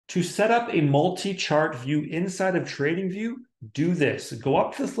To set up a multi-chart view inside of TradingView, do this. Go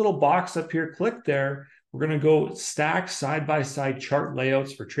up to this little box up here, click there. We're going to go stack side-by-side chart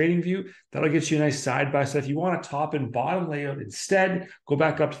layouts for TradingView. That'll get you a nice side-by-side. If you want a top and bottom layout instead, go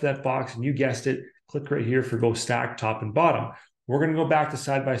back up to that box and you guessed it, click right here for go stack top and bottom. We're going to go back to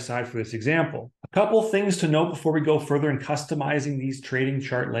side-by-side for this example. A couple things to note before we go further in customizing these trading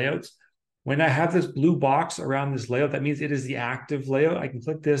chart layouts. When I have this blue box around this layout, that means it is the active layout. I can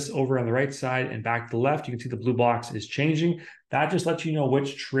click this over on the right side and back to the left. You can see the blue box is changing. That just lets you know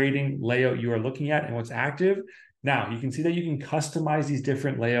which trading layout you are looking at and what's active. Now, you can see that you can customize these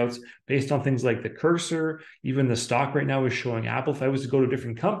different layouts based on things like the cursor. Even the stock right now is showing Apple. If I was to go to a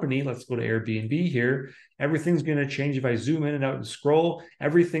different company, let's go to Airbnb here. Everything's going to change if I zoom in and out and scroll.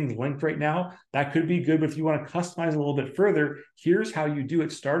 Everything's linked right now. That could be good, but if you want to customize a little bit further, here's how you do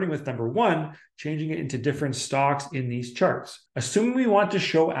it, starting with number one, changing it into different stocks in these charts. Assuming we want to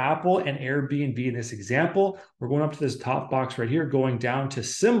show Apple and Airbnb in this example, we're going up to this top box right here, going down to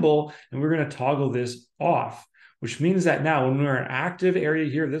symbol, and we're going to toggle this off, which means that now when we're in an active area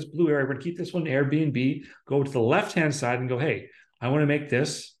here, this blue area, we're going to keep this one Airbnb, go to the left-hand side and go, hey, I want to make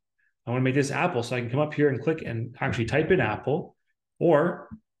this Apple. So I can come up here and click and actually type in Apple, or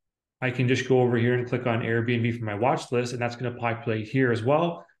I can just go over here and click on Airbnb for my watch list, and that's going to populate here as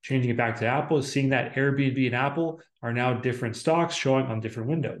well. Changing it back to Apple, seeing that Airbnb and Apple are now different stocks showing on different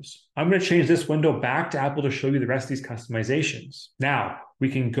windows. I'm going to change this window back to Apple to show you the rest of these customizations. Now, we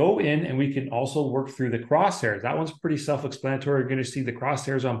can go in and we can also work through the crosshairs. That one's pretty self-explanatory. You're going to see the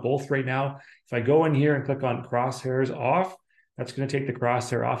crosshairs on both right now. If I go in here and click on crosshairs off, that's going to take the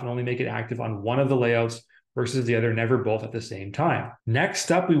crosshair off and only make it active on one of the layouts versus the other, never both at the same time.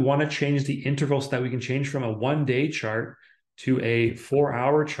 Next up, we want to change the interval so that we can change from a one-day chart to a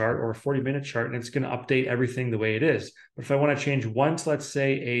 4-hour chart or a 40-minute chart, and it's going to update everything the way it is. But if I want to change one to, let's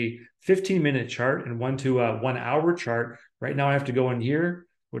say, a 15-minute chart and one to a 1-hour chart, right now I have to go in here,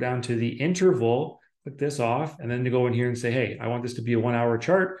 go down to the interval, click this off, and then to go in here and say, hey, I want this to be a 1-hour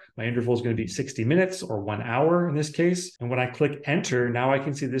chart. My interval is going to be 60 minutes or 1 hour in this case. And when I click enter, now I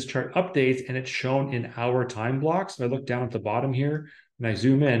can see this chart updates and it's shown in hour time blocks. If I look down at the bottom here and I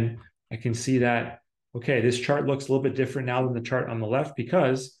zoom in, I can see that, okay, this chart looks a little bit different now than the chart on the left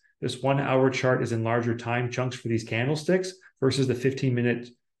because this 1-hour chart is in larger time chunks for these candlesticks versus the 15-minute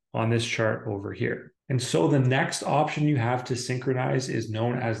on this chart over here. And so the next option you have to synchronize is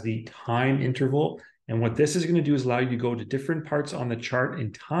known as the time interval. And what this is going to do is allow you to go to different parts on the chart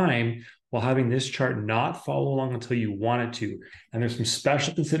in time while having this chart not follow along until you want it to. And there's some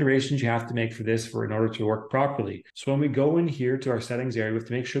special considerations you have to make for this in order to work properly. So when we go in here to our settings area, we have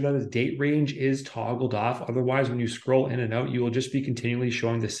to make sure that the date range is toggled off. Otherwise, when you scroll in and out, you will just be continually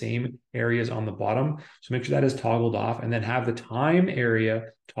showing the same areas on the bottom. So make sure that is toggled off and then have the time area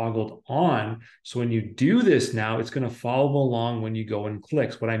toggled on. So when you do this now, it's going to follow along when you go and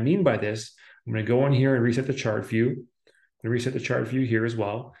click. So what I mean by this, I'm going to go in here and reset the chart view. I'm going to reset the chart view here as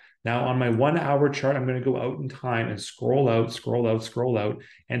well. Now on my 1-hour chart, I'm going to go out in time and scroll out, scroll out, scroll out.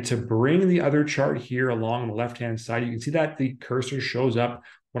 And to bring the other chart here along the left-hand side, you can see that the cursor shows up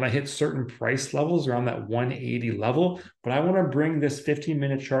when I hit certain price levels around that 180 level. But I want to bring this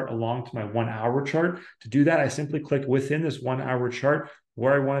 15-minute chart along to my 1-hour chart. To do that, I simply click within this 1-hour chart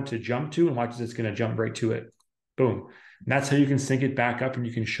where I want it to jump to, and watch this, it's going to jump right to it. Boom. And that's how you can sync it back up and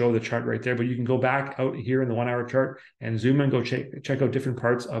you can show the chart right there. But you can go back out here in the 1-hour chart and zoom in and go check out different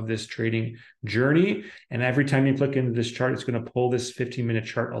parts of this trading journey. And every time you click into this chart, it's going to pull this 15-minute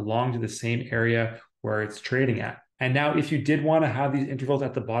chart along to the same area where it's trading at. And now if you did want to have these intervals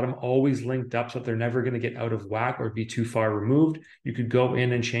at the bottom always linked up so that they're never going to get out of whack or be too far removed, you could go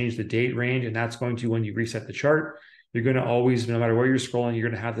in and change the date range. And that's going to, when you reset the chart, you're going to always, no matter where you're scrolling, you're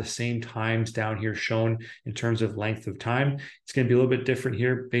going to have the same times down here shown in terms of length of time. It's going to be a little bit different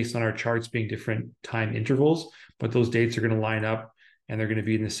here based on our charts being different time intervals, but those dates are going to line up and they're going to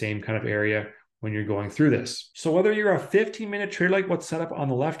be in the same kind of area when you're going through this. So whether you're a 15-minute trader like what's set up on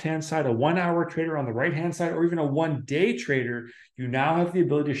the left-hand side, a 1-hour trader on the right-hand side, or even a 1-day trader, you now have the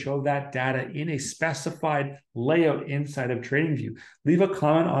ability to show that data in a specified layout inside of TradingView. Leave a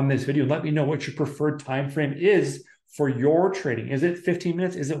comment on this video and let me know what your preferred time frame is for your trading. Is it 15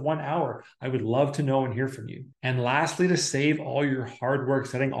 minutes? Is it 1 hour? I would love to know and hear from you. And lastly, to save all your hard work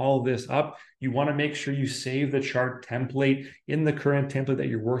setting all of this up, you want to make sure you save the chart template in the current template that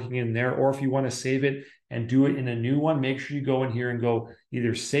you're working in there. Or if you want to save it and do it in a new one, make sure you go in here and go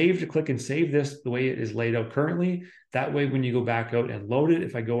either save to click and save this the way it is laid out currently. That way, when you go back out and load it,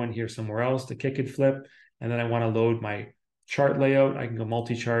 if I go in here somewhere else to kick and flip, and then I want to load my chart layout, I can go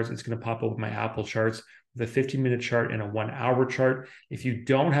multi-charts. It's going to pop up with my Apple charts the 15-minute chart and a 1-hour chart. If you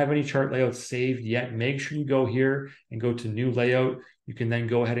don't have any chart layouts saved yet, make sure you go here and go to new layout. You can then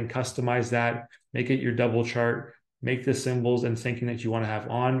go ahead and customize that, make it your double chart, make the symbols and syncing that you want to have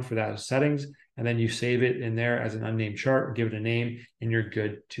on for that settings, and then you save it in there as an unnamed chart or give it a name, and you're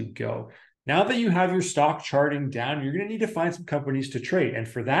good to go. Now that you have your stock charting down, you're going to need to find some companies to trade. And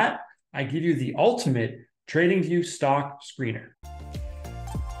for that, I give you the ultimate TradingView stock screener.